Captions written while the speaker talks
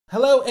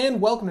Hello and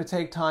welcome to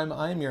Take Time.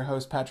 I am your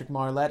host Patrick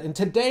Marlette, and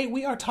today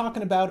we are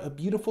talking about a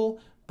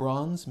beautiful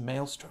bronze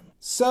maelstrom.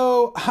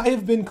 So I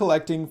have been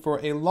collecting for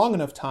a long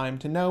enough time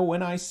to know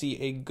when I see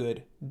a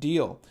good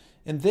deal,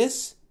 and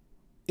this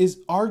is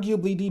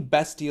arguably the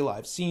best deal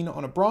I've seen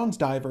on a bronze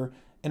diver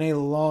in a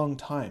long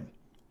time.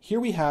 Here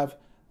we have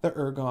the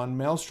Ergon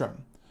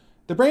Maelstrom.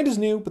 The brand is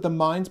new, but the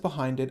minds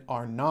behind it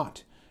are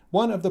not.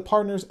 One of the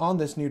partners on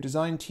this new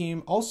design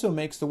team also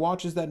makes the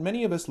watches that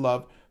many of us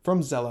love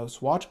from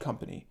Zellos Watch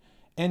Company.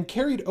 And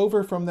carried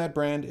over from that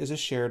brand is a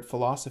shared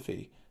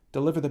philosophy: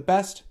 deliver the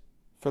best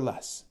for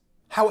less.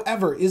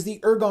 However, is the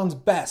Ergon's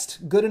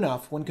best good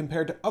enough when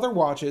compared to other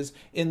watches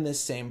in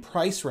this same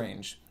price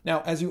range?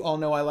 Now, as you all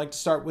know, I like to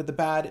start with the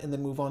bad and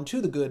then move on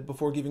to the good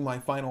before giving my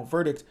final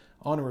verdict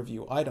on a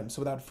review item.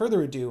 So without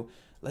further ado,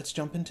 let's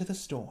jump into the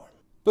storm.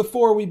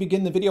 Before we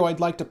begin the video, I'd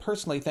like to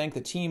personally thank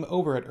the team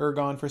over at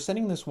Ergon for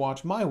sending this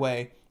watch my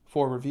way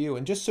for review.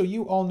 And just so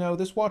you all know,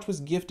 this watch was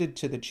gifted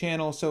to the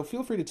channel, so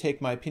feel free to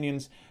take my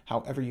opinions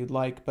however you'd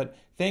like. But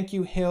thank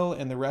you, Hill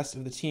and the rest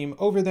of the team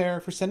over there,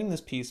 for sending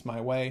this piece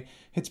my way.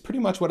 It's pretty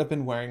much what I've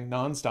been wearing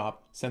nonstop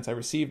since I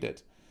received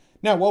it.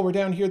 Now, while we're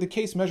down here, the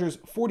case measures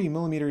 40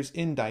 millimeters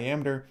in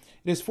diameter.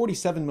 It is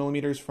 47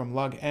 millimeters from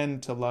lug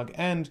end to lug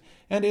end,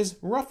 and is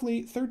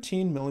roughly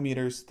 13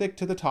 millimeters thick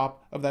to the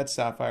top of that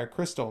sapphire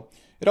crystal.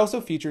 It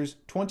also features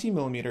 20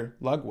 millimeter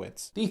lug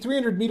widths. The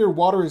 300 meter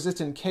water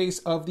resistant case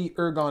of the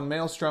Ergon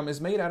Maelstrom is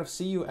made out of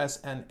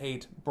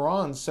CUSN8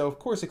 bronze, so of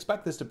course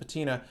expect this to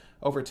patina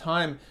over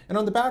time. And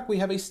on the back we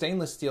have a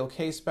stainless steel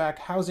case back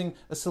housing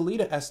a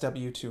Sellita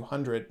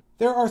SW-200.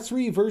 There are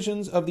 3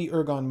 versions of the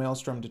Ergon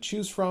Maelstrom to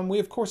choose from. We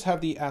of course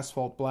have the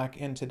asphalt black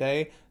in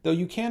today, though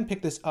you can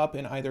pick this up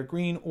in either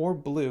green or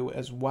blue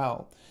as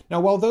well. Now,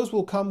 while those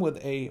will come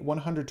with a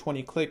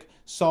 120 click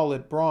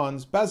solid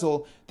bronze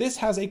bezel, this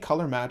has a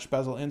color match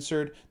bezel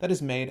insert that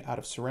is made out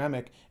of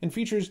ceramic and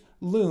features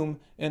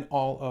lume in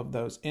all of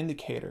those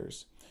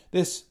indicators.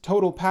 This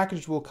total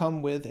package will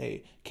come with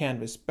a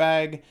canvas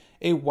bag,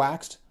 a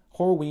waxed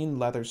Horween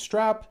leather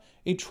strap,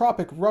 a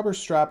Tropic rubber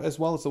strap, as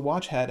well as the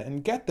watch head,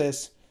 and get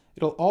this,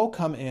 it'll all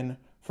come in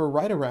for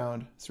right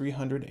around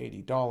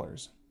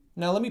 $380.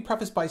 Now, let me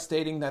preface by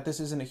stating that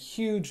this isn't a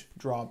huge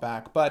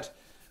drawback, but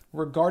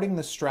regarding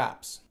the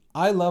straps,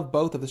 I love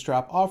both of the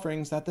strap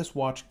offerings that this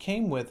watch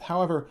came with.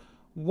 However,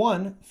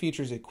 one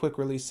features a quick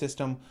release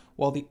system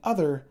while the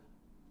other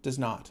does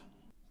not.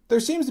 There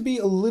seems to be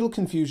a little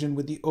confusion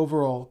with the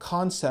overall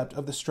concept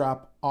of the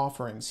strap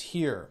offerings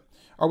here.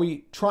 Are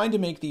we trying to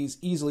make these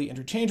easily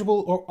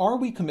interchangeable, or are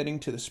we committing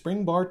to the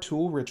spring bar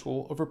tool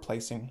ritual of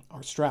replacing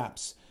our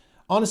straps?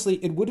 Honestly,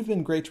 it would have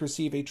been great to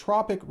receive a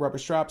Tropic rubber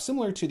strap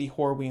similar to the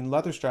Horween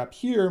leather strap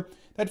here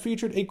that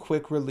featured a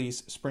quick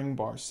release spring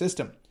bar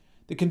system.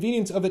 The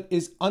convenience of it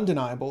is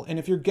undeniable, and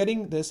if you're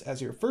getting this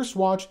as your first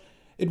watch,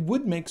 it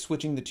would make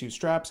switching the 2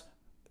 straps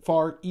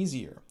far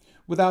easier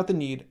without the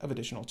need of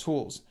additional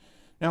tools.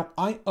 Now,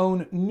 I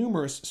own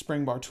numerous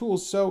spring bar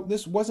tools, so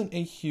this wasn't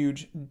a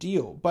huge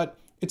deal, but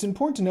it's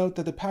important to note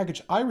that the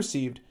package I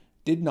received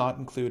did not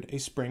include a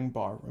spring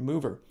bar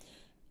remover.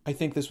 I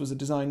think this was a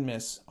design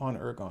miss on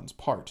Ergon's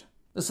part.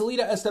 The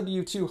Sellita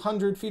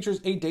SW-200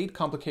 features a date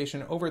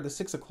complication over the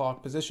 6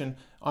 o'clock position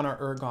on our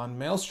Ergon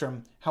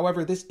Maelstrom.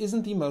 However, this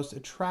isn't the most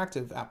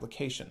attractive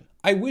application.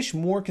 I wish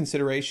more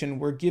consideration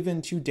were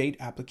given to date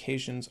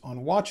applications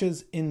on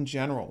watches in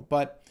general,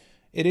 but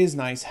it is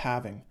nice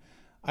having.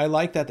 I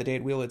like that the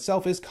date wheel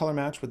itself is color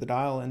matched with the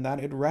dial and that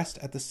it rests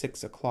at the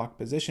 6 o'clock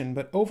position,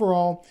 but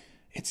overall,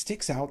 it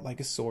sticks out like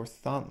a sore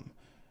thumb.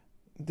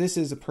 This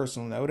is a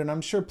personal note, and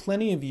I'm sure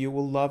plenty of you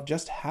will love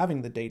just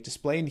having the date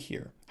displayed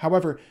here.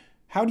 However,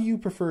 how do you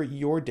prefer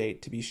your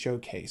date to be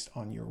showcased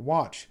on your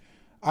watch?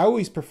 I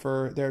always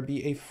prefer there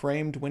be a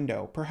framed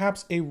window,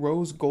 perhaps a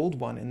rose gold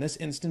one in this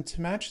instance,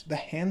 to match the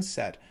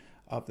handset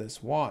of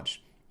this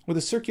watch, with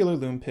a circular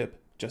lume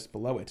pip just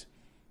below it.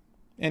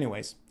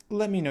 Anyways,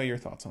 let me know your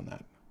thoughts on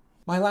that.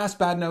 My last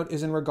bad note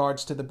is in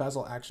regards to the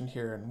bezel action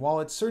here, and while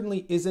it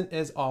certainly isn't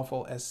as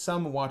awful as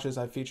some watches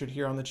I've featured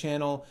here on the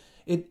channel,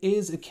 it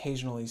is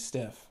occasionally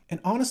stiff. And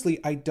honestly,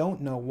 I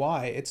don't know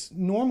why. It's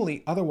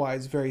normally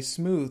otherwise very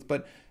smooth,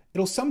 but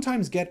it'll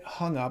sometimes get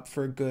hung up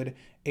for a good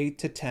 8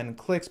 to 10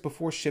 clicks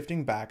before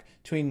shifting back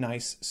to a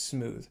nice,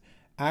 smooth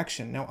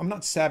action. Now, I'm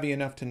not savvy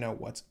enough to know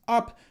what's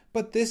up,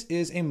 but this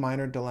is a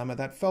minor dilemma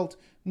that felt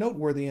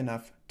noteworthy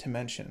enough to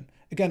mention.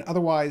 Again,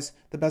 otherwise,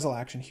 the bezel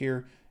action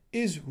here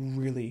is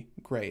really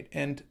great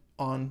and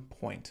on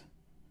point.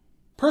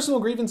 Personal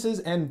grievances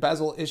and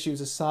bezel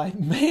issues aside,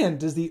 man,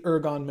 does the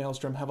Ergon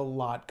Maelstrom have a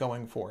lot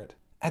going for it.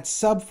 At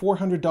sub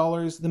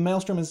 $400, the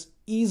Maelstrom is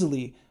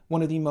easily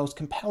one of the most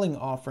compelling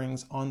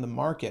offerings on the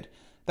market.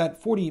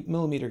 That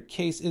 40mm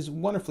case is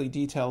wonderfully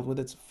detailed with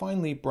its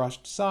finely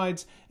brushed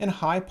sides and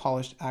high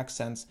polished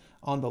accents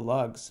on the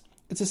lugs.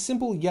 It's a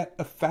simple yet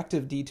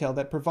effective detail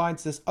that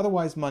provides this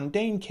otherwise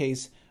mundane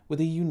case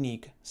with a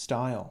unique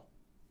style.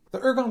 The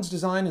Ergon's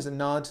design is a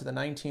nod to the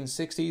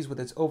 1960s with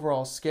its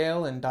overall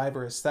scale and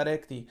diver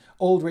aesthetic, the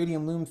old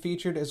radium loom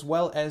featured, as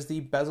well as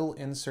the bezel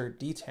insert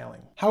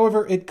detailing.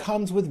 However, it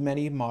comes with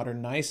many modern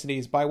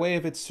niceties by way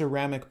of its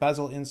ceramic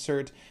bezel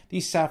insert,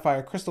 the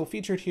sapphire crystal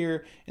featured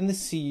here in the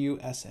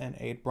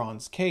CU-SN8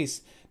 bronze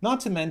case, not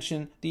to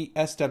mention the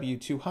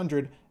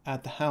SW-200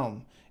 at the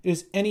helm. It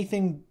is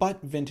anything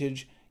but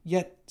vintage,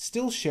 yet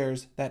still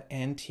shares that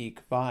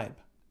antique vibe.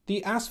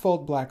 The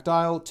asphalt black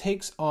dial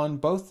takes on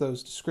both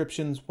those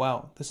descriptions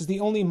well. This is the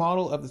only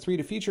model of the three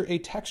to feature a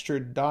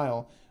textured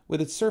dial,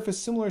 with its surface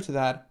similar to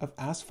that of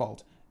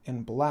asphalt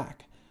in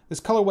black.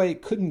 This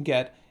colorway couldn't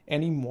get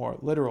any more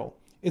literal.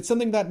 It's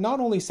something that not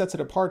only sets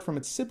it apart from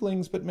its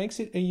siblings, but makes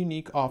it a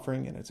unique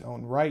offering in its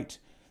own right.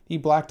 The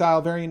black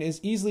dial variant is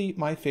easily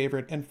my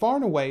favorite and far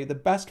and away the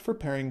best for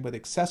pairing with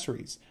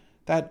accessories.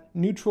 That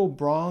neutral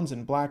bronze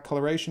and black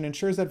coloration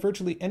ensures that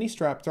virtually any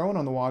strap thrown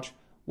on the watch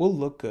will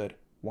look good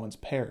once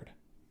paired.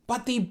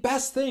 But the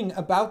best thing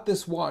about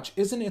this watch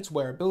isn't its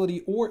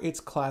wearability or its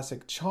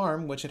classic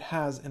charm, which it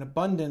has in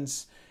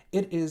abundance.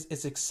 It is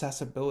its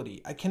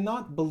accessibility. I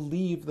cannot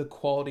believe the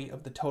quality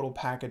of the total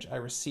package I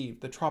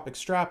received. The Tropic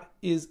strap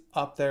is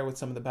up there with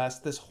some of the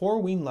best. This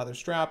Horween leather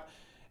strap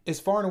is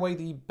far and away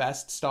the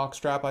best stock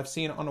strap I've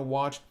seen on a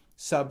watch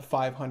sub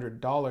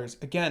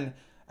 $500. Again,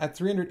 at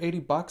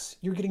 $380,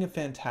 you're getting a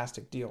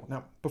fantastic deal.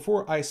 Now,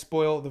 before I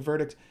spoil the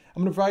verdict,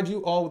 I'm going to provide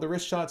you all with a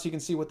wrist shot so you can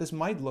see what this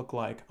might look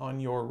like on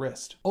your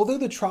wrist. Although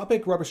the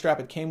Tropic rubber strap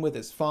it came with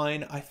is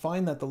fine, I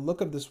find that the look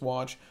of this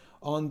watch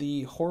on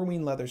the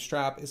Horween leather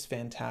strap is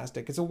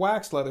fantastic. It's a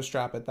waxed leather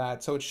strap at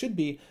that, so it should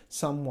be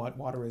somewhat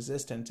water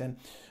resistant. And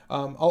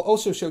I'll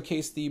also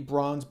showcase the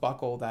bronze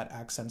buckle that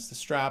accents the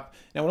strap.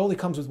 Now, it only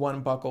comes with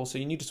one buckle, so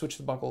you need to switch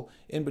the buckle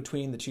in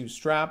between the two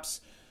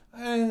straps.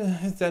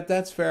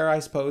 That's fair, I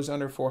suppose,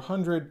 under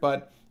 400,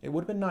 but it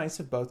would have been nice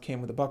if both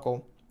came with a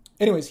buckle.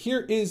 Anyways,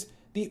 here is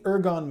the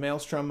Ergon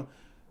Maelstrom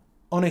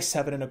on a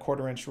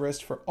 7¼ inch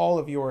wrist for all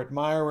of your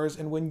admirers,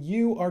 and when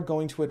you are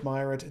going to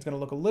admire it, it's going to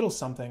look a little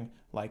something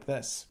like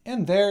this.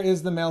 And there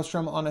is the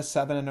Maelstrom on a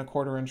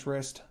 7¼ inch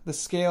wrist. The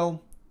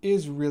scale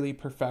is really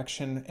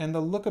perfection, and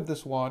the look of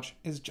this watch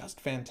is just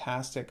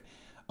fantastic.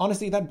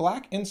 Honestly, that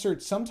black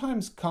insert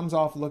sometimes comes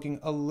off looking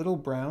a little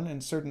brown in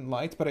certain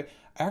lights, but I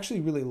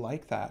actually really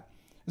like that.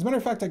 As a matter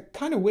of fact, I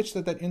kind of wish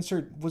that that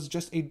insert was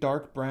just a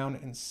dark brown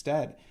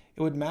instead.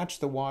 It would match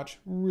the watch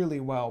really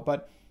well,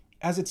 but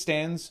as it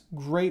stands,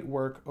 great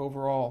work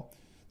overall.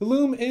 The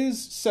loom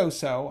is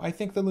so-so. I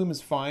think the loom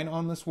is fine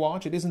on this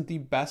watch. It isn't the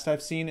best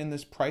I've seen in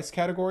this price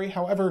category.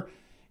 However,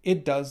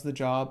 it does the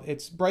job.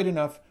 It's bright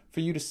enough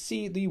for you to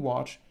see the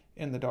watch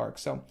in the dark.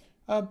 So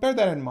bear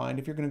that in mind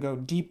if you're going to go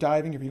deep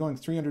diving, if you're going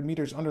 300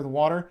 meters under the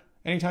water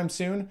anytime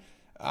soon.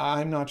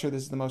 I'm not sure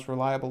this is the most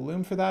reliable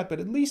loom for that, but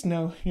at least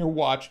know your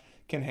watch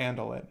can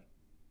handle it.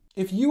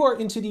 If you are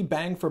into the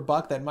bang for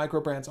buck that micro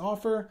brands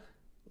offer,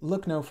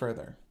 look no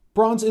further.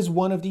 Bronze is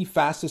one of the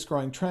fastest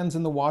growing trends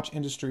in the watch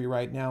industry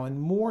right now, and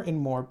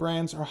more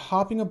brands are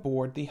hopping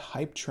aboard the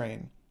hype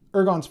train.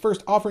 Ergon's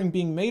first offering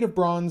being made of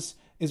bronze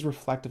is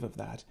reflective of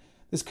that.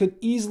 This could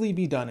easily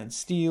be done in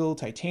steel,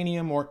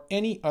 titanium, or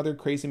any other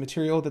crazy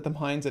material that the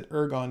minds at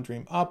Ergon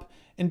dream up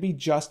and be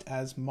just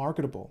as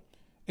marketable.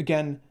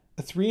 Again,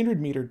 a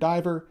 300-meter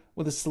diver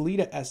with a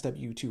Sellita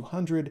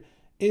SW-200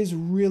 is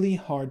really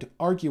hard to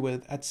argue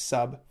with at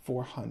sub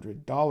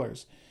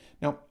 $400.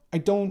 Now, I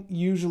don't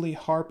usually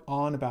harp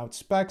on about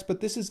specs,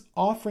 but this is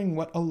offering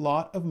what a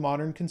lot of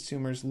modern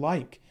consumers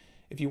like.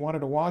 If you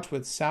wanted a watch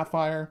with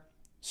sapphire,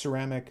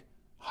 ceramic,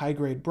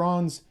 high-grade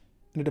bronze,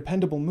 and a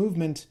dependable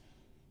movement,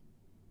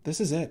 this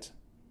is it.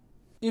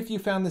 If you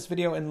found this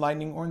video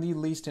enlightening or in the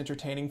least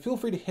entertaining, feel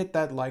free to hit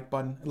that like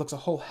button. It looks a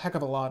whole heck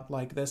of a lot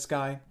like this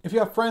guy. If you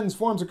have friends,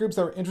 forums, or groups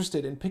that are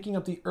interested in picking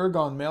up the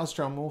Ergon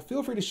Maelstrom, well,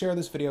 feel free to share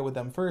this video with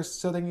them first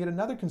so they can get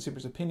another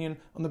consumer's opinion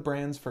on the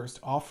brand's first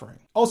offering.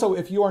 Also,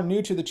 if you are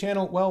new to the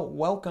channel, well,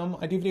 welcome.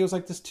 I do videos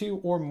like this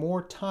 2 or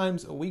more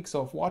times a week,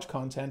 so if watch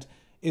content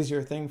is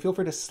your thing, feel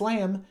free to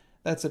slam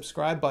that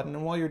subscribe button,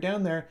 and while you're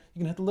down there, you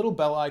can hit the little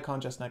bell icon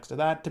just next to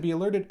that to be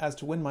alerted as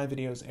to when my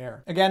videos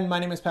air. Again, my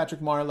name is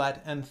Patrick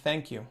Marlett, and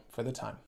thank you for the time.